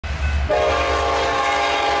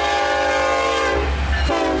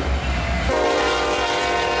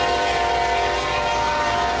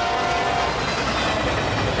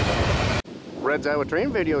Red's Iowa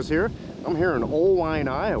Train Videos here. I'm here in Oelwein,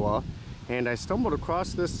 Iowa, and I stumbled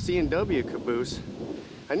across this CNW caboose.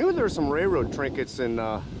 I knew there were some railroad trinkets in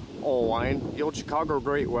Oelwein. The old Chicago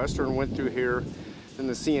Great Western went through here, then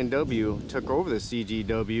the CNW took over the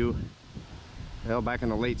CGW back in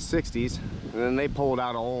the late 60s, and then they pulled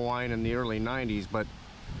out of Oelwein in the early 90s. But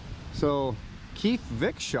so Keith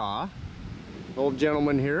Vickshaw, old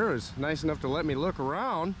gentleman here, is nice enough to let me look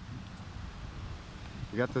around.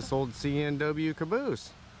 We got this old CNW caboose.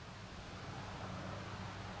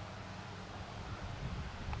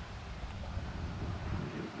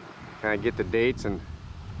 Kind of get the dates and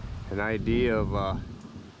an idea of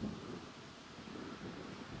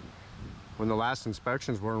when the last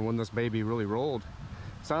inspections were and when this baby really rolled.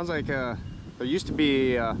 Sounds like there used to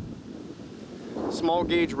be a small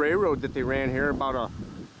gauge railroad that they ran here, about a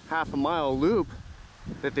half-a-mile loop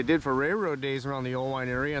that they did for railroad days around the Oelwein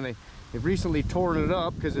area, and they've recently torn it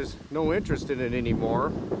up because there's no interest in it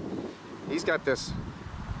anymore. He's got this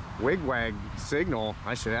wigwag signal.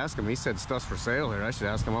 I should ask him. He said stuff's for sale here. I should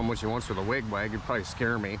ask him how much he wants for the wigwag. It'd probably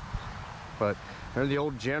scare me. But there's the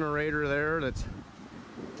old generator there that's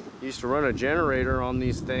used to run a generator on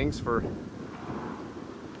these things for.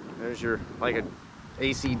 There's your like a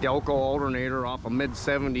AC Delco alternator off a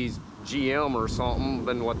mid-70s GM or something,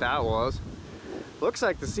 than what that was. Looks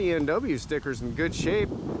like the CNW sticker's in good shape.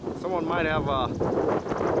 Someone might have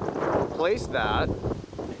replaced that.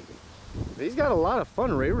 He's got a lot of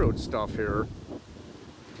fun railroad stuff here.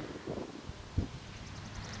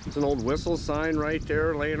 There's an old whistle sign right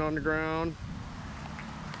there laying on the ground.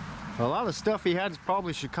 A lot of stuff he had is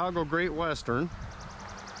probably Chicago Great Western.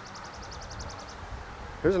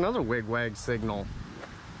 Here's another wigwag signal.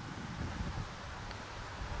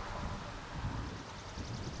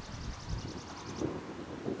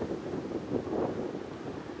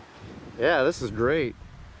 Yeah, this is great.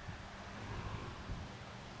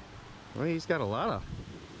 Well, he's got a lot of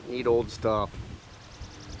neat old stuff.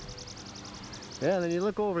 Yeah, then you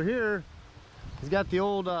look over here, he's got the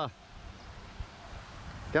old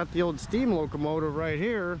steam locomotive right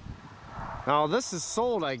here. Now this is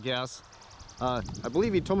sold, I guess. I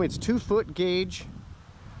believe he told me it's 2-foot gauge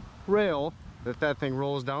rail that thing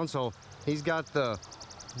rolls down. So he's got the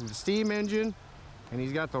steam engine and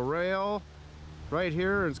he's got the rail right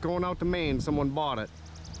here. It's going out to Maine. Someone bought it.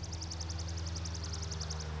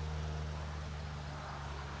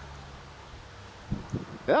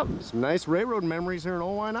 Yep, some nice railroad memories here in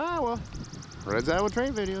Oelwein, Iowa. Red's Iowa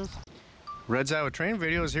Train Videos. Red's Iowa Train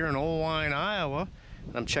Videos here in Oelwein, Iowa.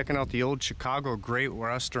 I'm checking out the old Chicago Great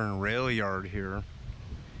Western rail yard here.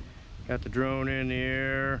 Got the drone in the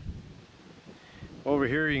air. Over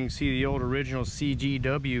here you can see the old original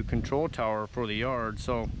CGW control tower for the yard.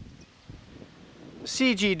 So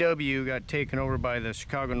CGW got taken over by the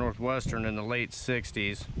Chicago Northwestern in the late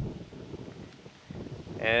 60s.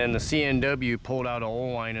 And the CNW pulled out of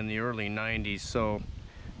Oelwein in the early 90s. So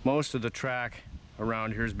most of the track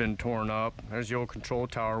around here has been torn up. There's the old control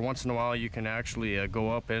tower. Once in a while you can actually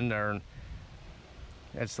go up in there, and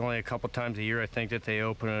it's only a couple times a year I think that they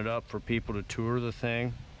open it up for people to tour the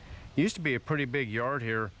thing. It used to be a pretty big yard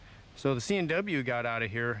here. So the CNW got out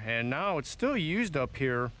of here, and now it's still used up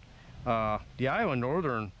here. The Iowa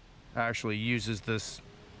Northern actually uses this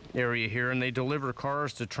area here, and they deliver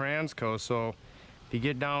cars to Transco. So if you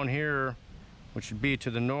get down here, which would be to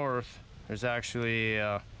the north, there's actually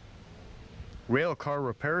a rail car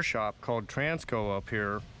repair shop called Transco up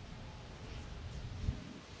here.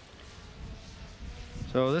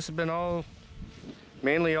 So this has been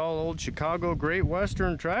mainly all old Chicago Great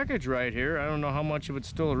Western trackage right here. I don't know how much of it's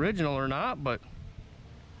still original or not, but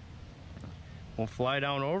we'll fly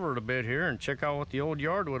down over it a bit here and check out what the old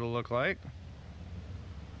yard would have looked like.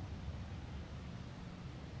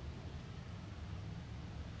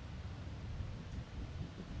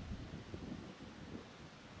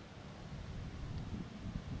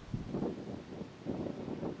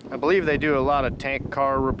 I believe they do a lot of tank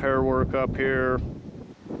car repair work up here.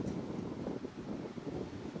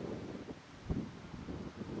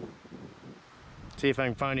 See if I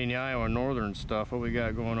can find any Iowa Northern stuff. What we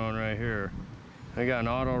got going on right here? I got an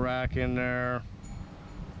auto rack in there.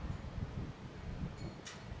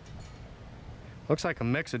 Looks like a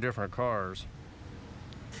mix of different cars.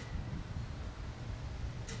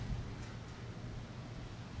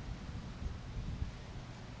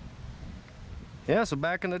 Yeah, so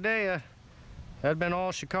back in the day, had been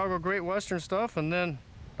all Chicago Great Western stuff, and then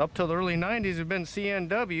up till the early 90s, it'd been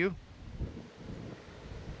CNW.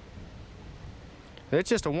 It's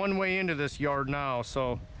just a one-way into this yard now,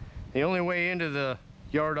 so the only way into the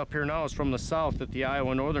yard up here now is from the south that the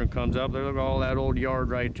Iowa Northern comes up. Look at all that old yard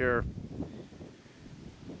right there.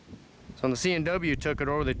 So when the CNW took it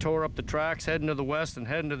over, they tore up the tracks heading to the west and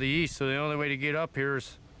heading to the east. So the only way to get up here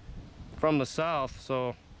is from the south.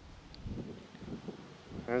 So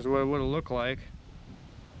that's what it would have looked like.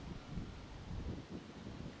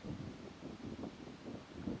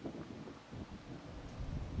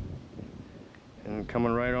 And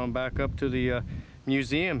coming right on back up to the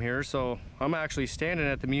museum here. So I'm actually standing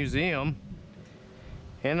at the museum,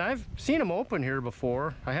 and I've seen them open here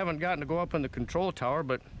before. I haven't gotten to go up in the control tower,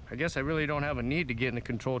 but I guess I really don't have a need to get in the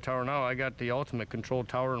control tower now. I got the ultimate control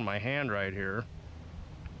tower in my hand right here.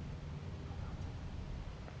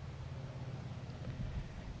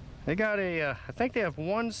 They got a, I think they have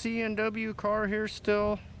one CNW car here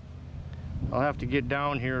still. I'll have to get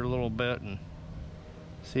down here a little bit and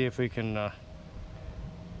see if we can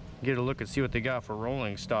get a look and see what they got for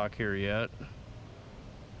rolling stock here yet.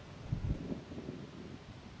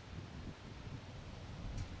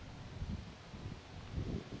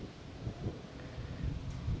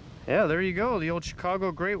 Yeah, there you go, the old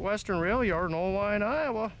Chicago Great Western Rail Yard in Oelwein,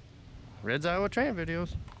 Iowa. Red's Iowa Train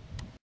Videos.